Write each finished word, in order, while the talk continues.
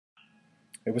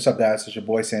Hey, what's up, guys? It's your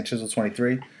boy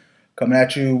Sanchizzle23 coming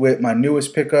at you with my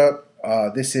newest pickup.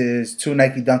 This is two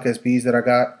Nike Dunk SBs that I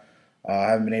got.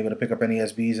 I haven't been able to pick up any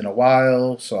SBs in a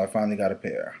while, so I finally got a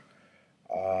pair.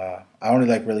 I only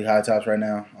like really high tops right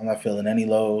now. I'm not feeling any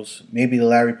lows. Maybe the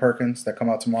Larry Perkins that come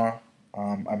out tomorrow.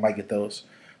 I might get those,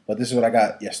 but this is what I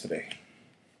got yesterday.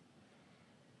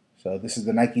 So this is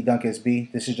the Nike Dunk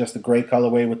SB. This is just the gray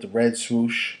colorway with the red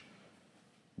swoosh,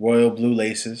 royal blue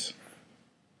laces.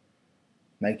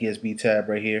 Nike SB tab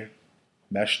right here,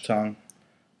 mesh tongue.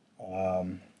 I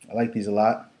like these a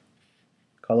lot.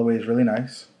 Colorway is really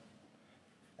nice,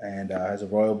 and has a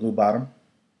royal blue bottom,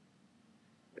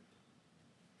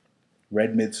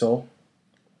 red midsole,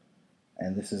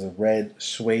 and this is a red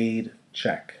suede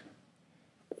check.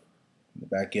 In the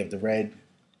back you have the red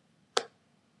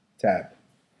tab.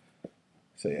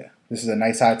 So yeah, this is a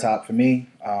nice high top for me.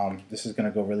 This is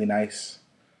gonna go really nice.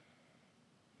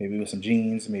 Maybe with some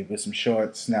jeans, maybe with some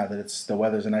shorts. Now that the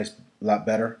weather's a lot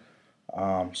better,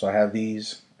 so I have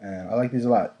these, and I like these a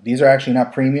lot. These are actually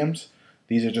not premiums;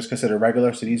 these are just considered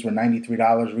regular. So these were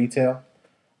 $93 retail,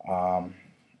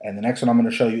 and the next one I'm going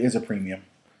to show you is a premium.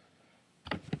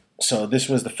 So this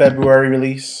was the February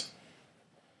release.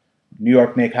 New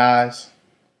York Knicks highs,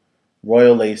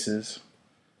 royal laces,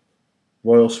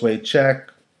 royal suede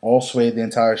check, all suede the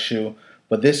entire shoe.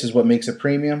 But this is what makes it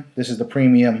premium. This is the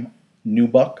premium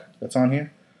nubuck that's on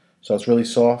here, so it's really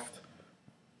soft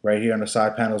right here on the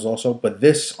side panels also, but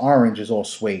this orange is all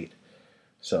suede.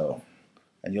 So,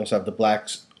 and you also have the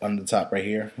blacks on the top right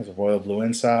here. There's a royal blue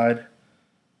inside,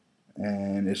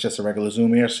 and it's just a regular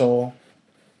Zoom air sole,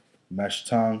 mesh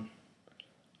tongue.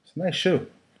 It's a nice shoe.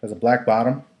 It has a black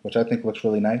bottom, which I think looks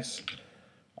really nice.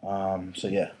 So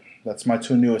yeah, that's my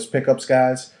two newest pickups,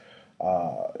 guys.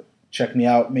 Check me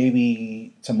out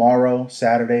maybe tomorrow,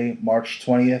 Saturday, March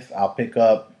 20th. I'll pick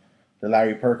up the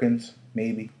Larry Perkins,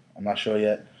 maybe. I'm not sure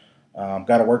yet.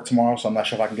 Got to work tomorrow, so I'm not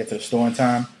sure if I can get to the store in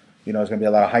time. You know, there's going to be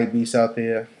a lot of hype beasts out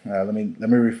there. Let me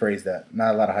rephrase that.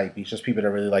 Not a lot of hype beasts, just people that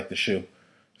really like the shoe.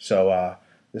 So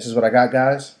this is what I got,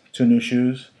 guys. Two new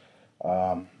shoes.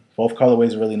 Both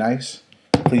colorways are really nice.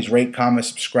 Please rate, comment,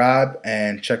 subscribe,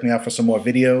 and check me out for some more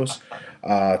videos.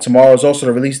 Tomorrow is also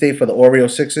the release date for the Oreo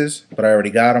 6s, but I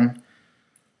already got them.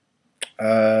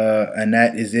 And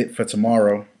that is it for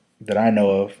tomorrow that I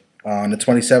know of. On the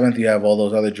 27th, you have all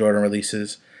those other Jordan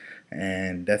releases.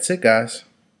 And that's it, guys.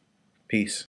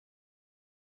 Peace.